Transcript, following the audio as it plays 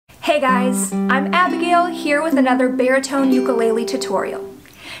Hey guys, I'm Abigail here with another baritone ukulele tutorial.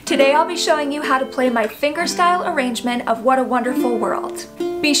 Today I'll be showing you how to play my fingerstyle arrangement of What a Wonderful World.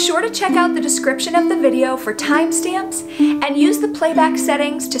 Be sure to check out the description of the video for timestamps and use the playback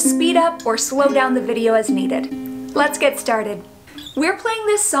settings to speed up or slow down the video as needed. Let's get started. We're playing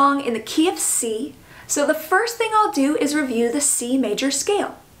this song in the key of C, so the first thing I'll do is review the C major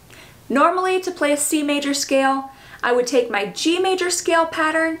scale. Normally, to play a C major scale, I would take my G major scale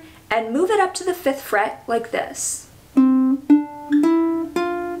pattern and move it up to the 5th fret like this.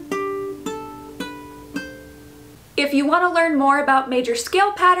 If you want to learn more about major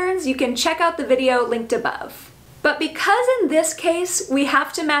scale patterns, you can check out the video linked above. But because in this case we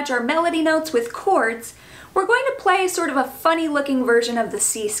have to match our melody notes with chords, we're going to play sort of a funny looking version of the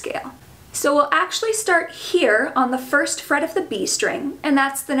C scale. So we'll actually start here on the 1st fret of the B string, and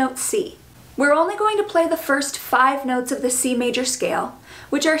that's the note C. We're only going to play the first 5 notes of the C major scale,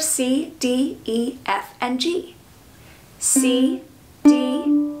 which are C, D, E, F, and G. C, D,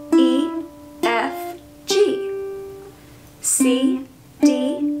 E, F, G. C,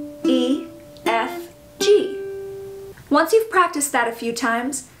 D, E, F, G. Once you've practiced that a few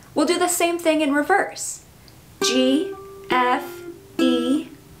times, we'll do the same thing in reverse. G, F, E,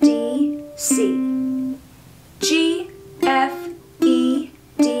 D, C. G, F, E,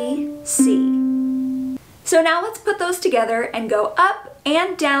 D, C. So now let's put those together and go up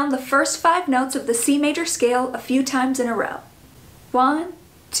and down the first 5 notes of the C major scale a few times in a row. 1,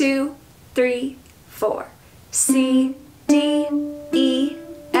 2, 3, 4. C, D, E,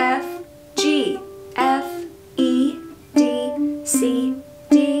 F, G, F, E, D, C,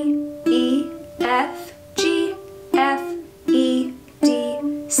 D, E, F, G, F, E,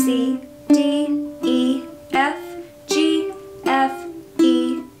 D, C, D, E, F, G, F,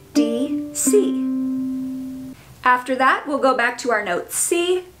 E, D, C. After that, we'll go back to our note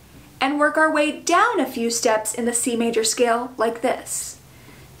C and work our way down a few steps in the C major scale like this.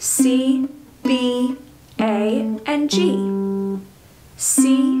 C, B, A, and G.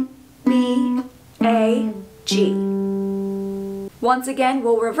 C, B, A, G. Once again,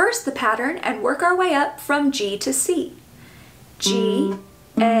 we'll reverse the pattern and work our way up from G to C. G,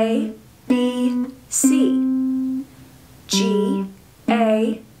 A, B, C. G,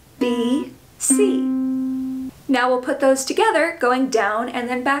 A, B, C. Now we'll put those together, going down and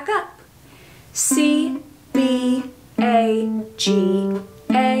then back up. C, B, A, G,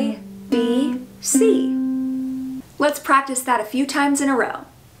 A, B, C. Let's practice that a few times in a row.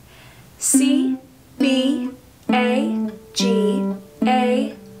 C, B, A, G,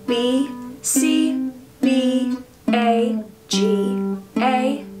 A, B, C, B, A, G,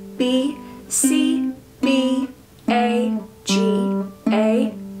 A, B, C, B, A, G,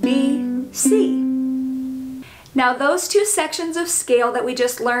 A, B, C. Now those 2 sections of scale that we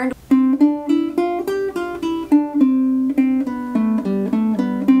just learned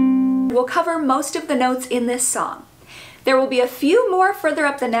will cover most of the notes in this song. There will be a few more further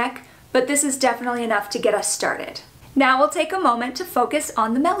up the neck, but this is definitely enough to get us started. Now we'll take a moment to focus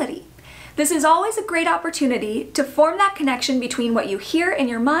on the melody. This is always a great opportunity to form that connection between what you hear in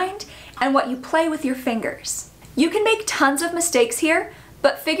your mind and what you play with your fingers. You can make tons of mistakes here,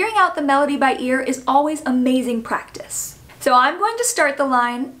 but figuring out the melody by ear is always amazing practice. So I'm going to start the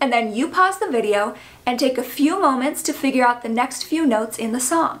line, and then you pause the video and take a few moments to figure out the next few notes in the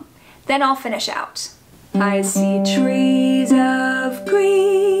song. Then I'll finish out. I see trees of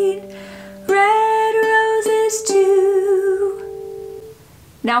green, red roses too.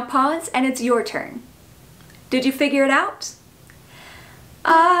 Now pause and it's your turn. Did you figure it out?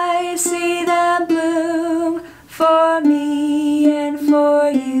 I see them bloom for me and for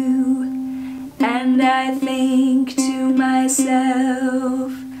you, and I think to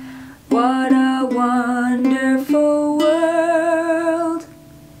myself, what a wonderful world.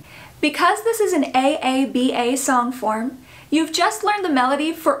 Because this is an AABA song form, you've just learned the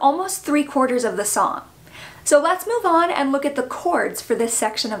melody for almost 3/4 of the song. So let's move on and look at the chords for this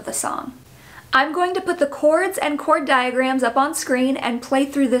section of the song. I'm going to put the chords and chord diagrams up on screen and play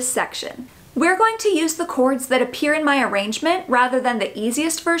through this section. We're going to use the chords that appear in my arrangement rather than the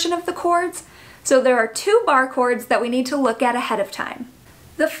easiest version of the chords, so there are 2 bar chords that we need to look at ahead of time.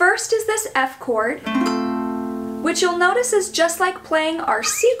 The first is this F chord, which you'll notice is just like playing our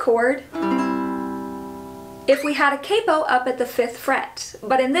C chord if we had a capo up at the 5th fret,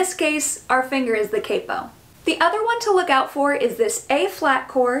 but in this case, our finger is the capo. The other one to look out for is this A flat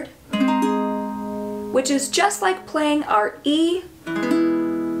chord, which is just like playing our E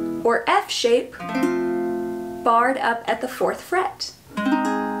or F shape barred up at the 4th fret.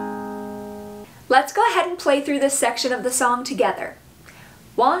 Let's go ahead and play through this section of the song together.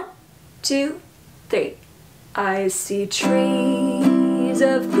 1, 2, 3. I see trees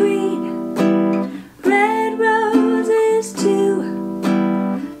of green, red roses too.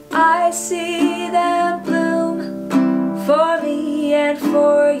 I see them bloom for me and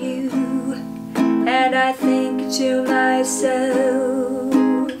for you. And I think to myself,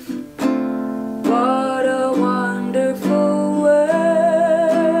 what a wonderful world.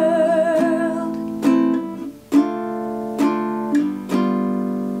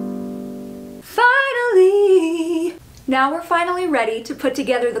 Finally! Now we're finally ready to put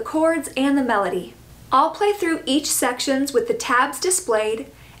together the chords and the melody. I'll play through each sections with the tabs displayed,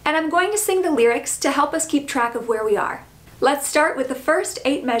 and I'm going to sing the lyrics to help us keep track of where we are. Let's start with the first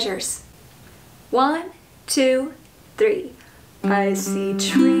 8 measures. 1, 2, 3. I see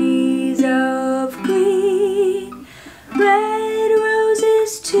trees of green, red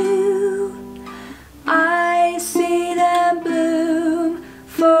roses too. I see them bloom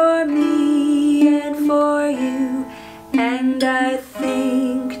for me and for you. And I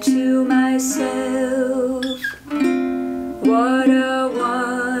think to myself, what a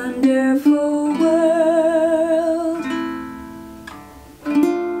wonderful world.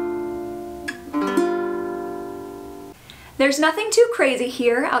 There's nothing too crazy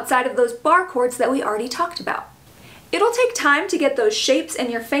here outside of those bar chords that we already talked about. It'll take time to get those shapes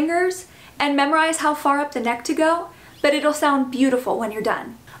in your fingers and memorize how far up the neck to go, but it'll sound beautiful when you're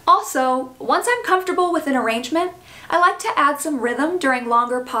done. Also, once I'm comfortable with an arrangement, I like to add some rhythm during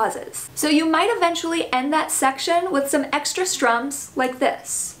longer pauses. So you might eventually end that section with some extra strums like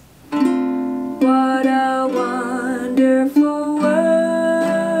this. What a wonderful world.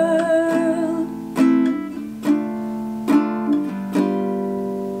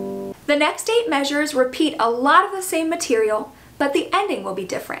 The next 8 measures repeat a lot of the same material, but the ending will be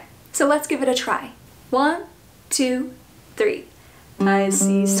different. So let's give it a try. 1, 2, 3. I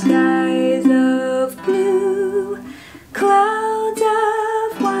see skies of blue, clouds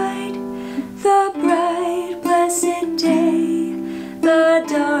of white, the bright blessed day, the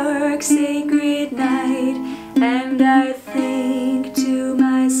dark sacred night, and I think to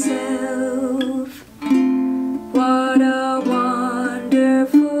myself, what a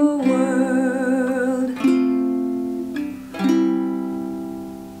wonderful world.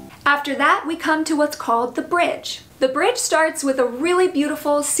 After that, we come to what's called the bridge. The bridge starts with a really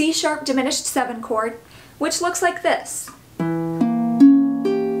beautiful C-sharp diminished 7 chord, which looks like this.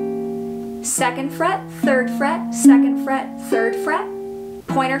 2nd fret, 3rd fret, 2nd fret, 3rd fret,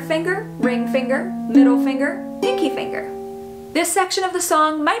 pointer finger, ring finger, middle finger, pinky finger. This section of the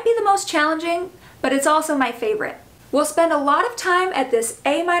song might be the most challenging, but it's also my favorite. We'll spend a lot of time at this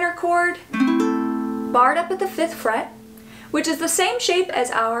A minor chord, barred up at the 5th fret, which is the same shape as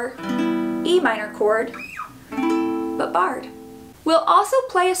our E minor chord, but barred. We'll also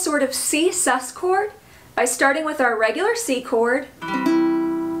play a sort of C sus chord by starting with our regular C chord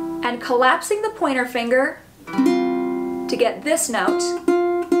and collapsing the pointer finger to get this note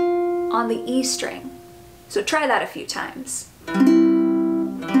on the E string. So try that a few times.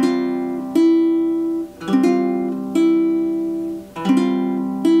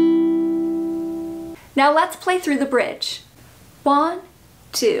 Now let's play through the bridge. 1,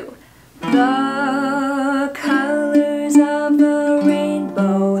 2. The colors of the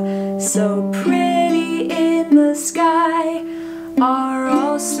rainbow, so pretty in the sky, are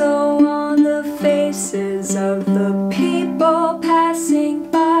also on the faces of the people passing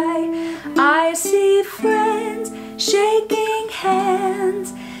by. I see friends shaking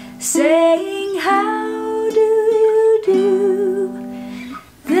hands, saying, how do you do?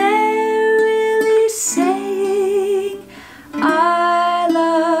 They're really saying, I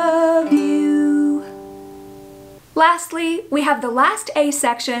love you. Lastly, we have the last A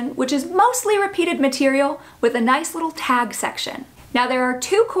section, which is mostly repeated material with a nice little tag section. Now there are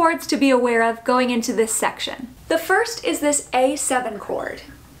 2 chords to be aware of going into this section. The first is this A7 chord.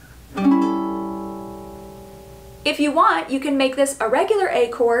 If you want, you can make this a regular A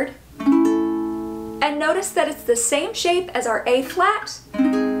chord, and notice that it's the same shape as our A flat,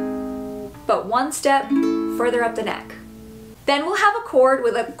 but 1 step further up the neck. Then we'll have a chord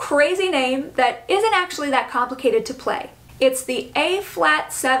with a crazy name that isn't actually that complicated to play. It's the A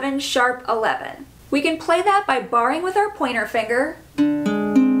flat 7 sharp 11. We can play that by barring with our pointer finger,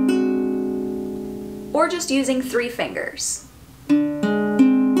 or just using 3 fingers.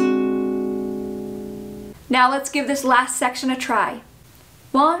 Now let's give this last section a try.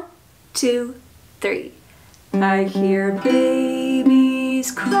 1, 2, 3. I hear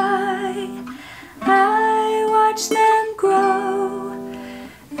babies cry, I watch them grow.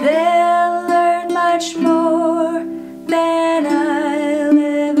 They'll learn much more than I'll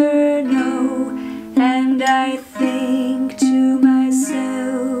ever know. I think to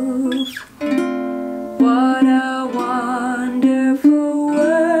myself, what a wonderful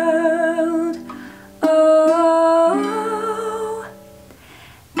world. Oh,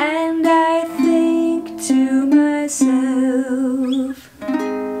 and I think to myself,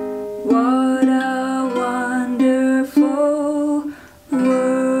 what a wonderful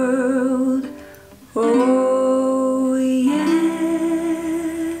world. Oh, yeah.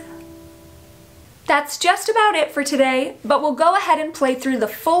 That's just about it for today, but we'll go ahead and play through the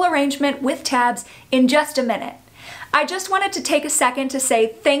full arrangement with tabs in just a minute. I just wanted to take a second to say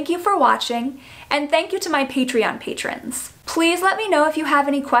thank you for watching, and thank you to my Patreon patrons. Please let me know if you have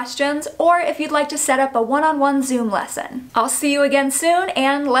any questions or if you'd like to set up a one-on-one Zoom lesson. I'll see you again soon,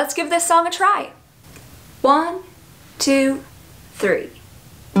 and let's give this song a try. 1, 2, 3.